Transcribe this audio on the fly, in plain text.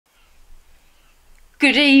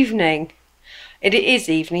Good evening. It is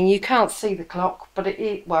evening. You can't see the clock, but it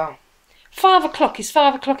is, well, 5 o'clock. Is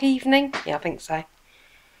 5 o'clock evening? Yeah, I think so.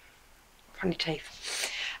 Funny teeth.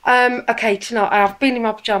 Okay, tonight I've been in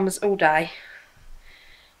my pyjamas all day.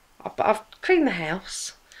 I've cleaned the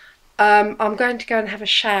house. I'm going to go and have a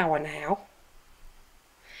shower now.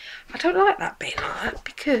 I don't like that being like that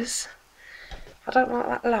because I don't like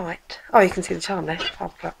that light. Oh, you can see the time there, 5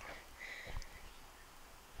 o'clock.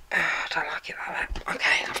 Oh, I don't like it like that. Okay,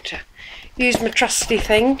 I have to use my trusty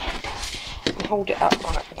thing and hold it up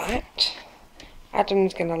like that.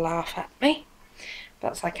 Adam's going to laugh at me.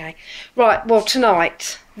 That's okay. Right, well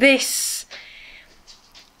tonight, this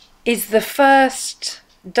is the first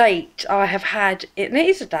date I have had, and it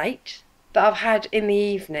is a date that I've had in the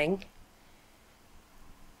evening.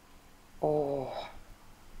 Oh,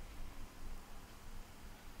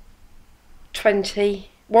 20,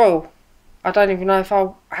 whoa, I don't even know if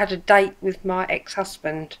I had a date with my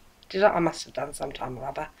ex-husband. Did I? I must have done sometime or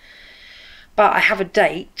other. But I have a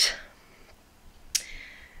date.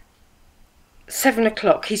 7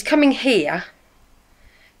 o'clock. He's coming here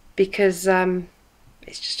because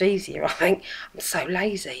it's just easier, I think. I'm so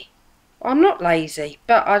lazy. Well, I'm not lazy,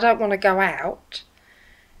 but I don't want to go out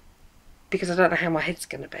because I don't know how my head's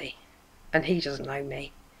going to be. And he doesn't know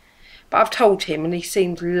me. But I've told him and he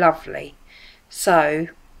seemed lovely. So,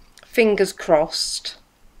 fingers crossed.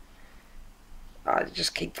 I'll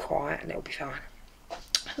just keep quiet and it'll be fine.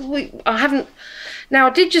 I haven't. Now, I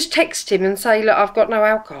did just text him and say, look, I've got no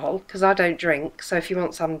alcohol because I don't drink. So if you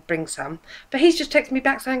want some, bring some. But he's just texted me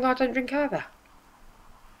back saying, I don't drink either.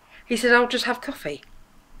 He said, I'll just have coffee.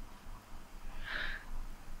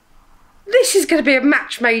 This is going to be a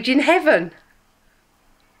match made in heaven.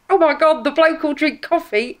 Oh my God, the bloke will drink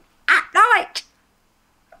coffee at night.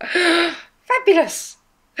 Fabulous.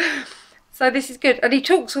 So this is good. And he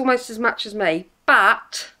talks almost as much as me,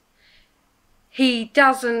 but he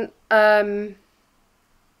doesn't answer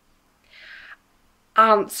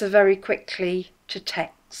very quickly to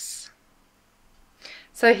texts.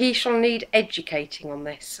 So he shall need educating on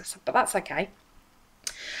this, but that's okay.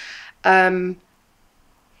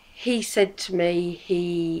 He said to me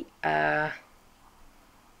he said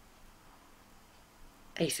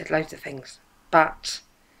loads of things, but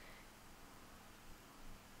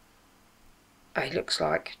he looks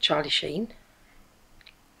like Charlie Sheen.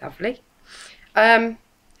 Lovely. Well,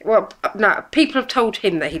 no, people have told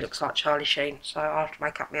him that he looks like Charlie Sheen, so I'll have to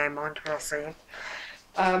make up my own mind when I see him.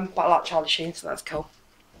 But I like Charlie Sheen, so that's cool.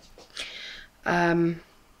 Don't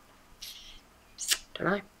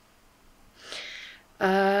know.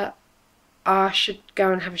 I should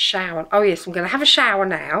go and have a shower. Oh yes, I'm going to have a shower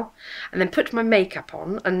now and then put my makeup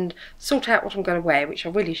on and sort out what I'm going to wear, which I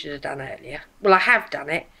really should have done earlier. Well, I have done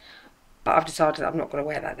it, but I've decided I'm not going to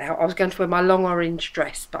wear that now. I was going to wear my long orange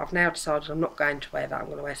dress, but I've now decided I'm not going to wear that. I'm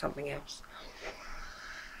going to wear something else.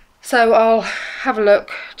 So I'll have a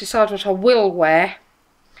look, decide what I will wear,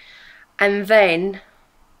 and then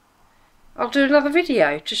I'll do another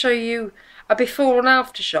video to show you a before and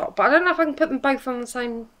after shot. But I don't know if I can put them both on the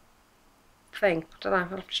same thing. I don't know,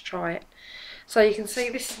 I'll have to try it. So you can see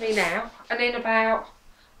this is me now, and in about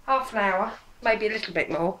half an hour, maybe a little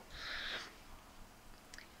bit more,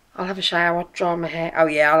 I'll have a shower, dry my hair. Oh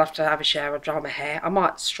yeah, I'll have to have a shower, dry my hair. I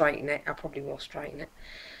might straighten it. I probably will straighten it.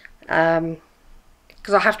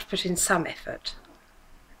 Because I have to put in some effort.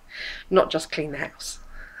 Not just clean the house.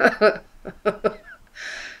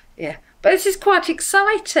 Yeah. But this is quite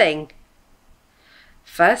exciting.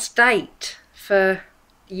 First date for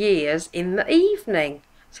years in the evening.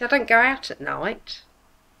 See, I don't go out at night.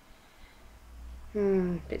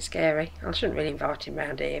 Bit scary. I shouldn't really invite him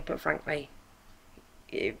round here, but frankly,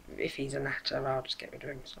 if he's a natter, I'll just get rid of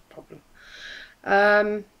him, it's not a problem.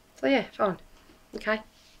 So yeah, fine. Okay,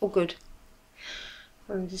 all good.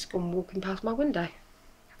 I'm just gone walking past my window.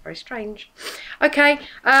 Very strange. Okay,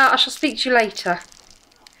 I shall speak to you later.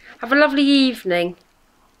 Have a lovely evening.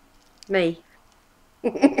 Me.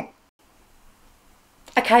 Okay,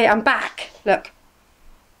 I'm back. Look.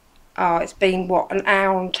 Oh, it's been, what, an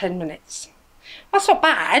hour and 10 minutes. That's not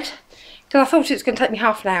bad, because I thought it was going to take me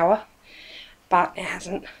half an hour. But it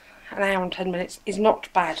hasn't. An hour and 10 minutes is not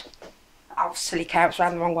bad. Oh, silly cow, it's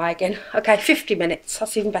round the wrong way again. Okay, 50 minutes,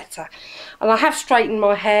 that's even better. And I have straightened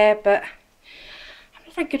my hair, but I'm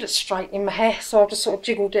not very good at straightening my hair, so I've just sort of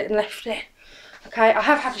jiggled it and left it. Okay, I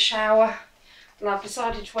have had a shower, and I've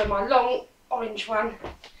decided to wear my long orange one,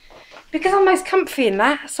 because I'm most comfy in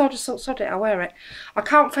that, so I just thought, sod it, I'll wear it. I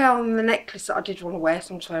can't fail on the necklace that I did want to wear,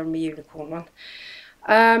 so I'm just wearing my unicorn one.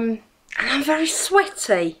 And I'm very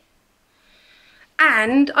sweaty.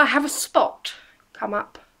 And I have a spot come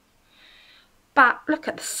up. But look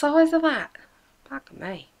at the size of that. Fuck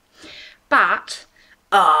me. But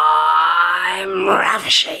I'm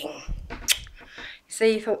ravishing.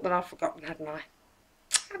 See, you thought that I'd forgotten, hadn't I?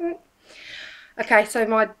 Hadn't. Okay, so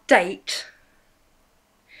my date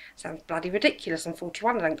sounds bloody ridiculous. I'm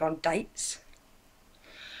 41, I don't go on dates.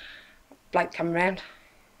 Bloke coming round.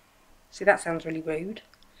 See, that sounds really rude.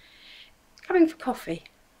 Coming for coffee.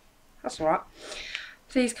 That's alright.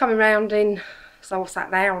 So he's coming round in, so what's that,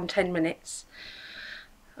 an hour and 10 minutes.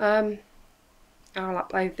 I'll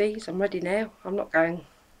upload these. I'm ready now. I'm not doing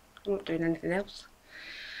anything else.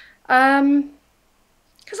 Because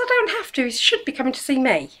I don't have to. He should be coming to see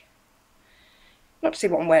me. Not to see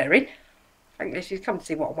what I'm wearing. Frankly, if he's come to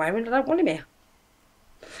see what I'm wearing, I don't want him here.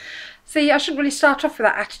 See, I shouldn't really start off with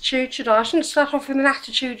that attitude, should I? I shouldn't start off with an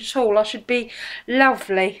attitude at all. I should be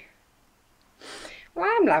lovely. Well,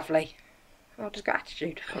 I am lovely. I've just got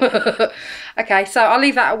attitude. Okay, so I'll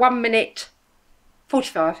leave that at 1 minute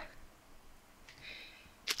 45.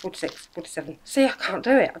 46, 47. See, I can't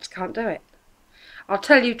do it. I just can't do it. I'll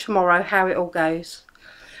tell you tomorrow how it all goes.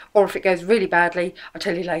 Or if it goes really badly, I'll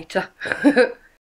tell you later.